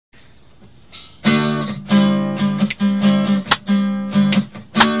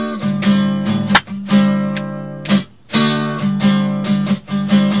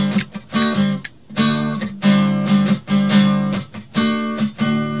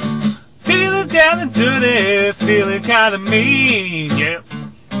and dirty, feeling kinda mean, yeah.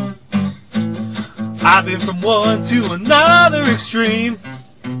 I've been from one to another extreme.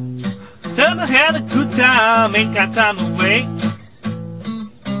 Tell me I had a good time, ain't got time to wait.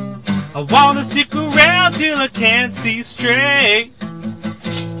 I wanna stick around till I can't see straight.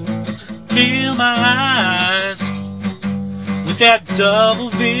 Fill my eyes with that double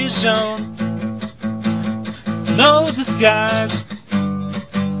vision. There's no disguise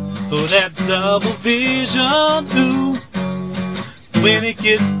for that double vision. Ooh, when it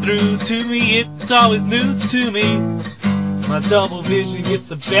gets through to me, it's always new to me. My double vision gets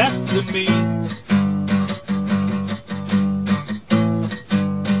the best of me.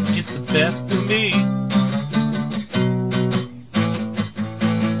 Gets the best of me.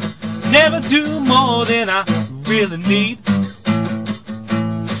 Never do more than I really need.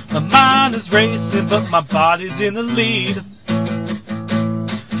 My mind is racing, but my body's in the lead.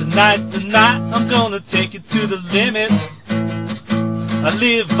 Tonight's the night, I'm gonna take it to the limit. I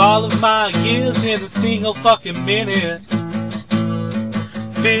live all of my years in a single fucking minute.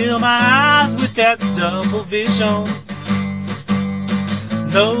 Fill my eyes with that double vision.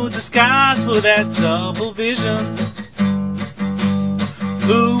 No disguise for that double vision.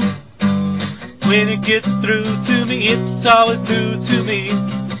 Ooh, when it gets through to me, it's always new to me.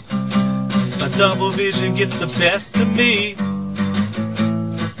 My double vision gets the best of me.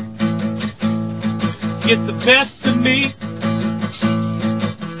 Gets the best of me.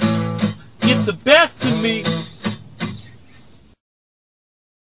 Gets the best of me.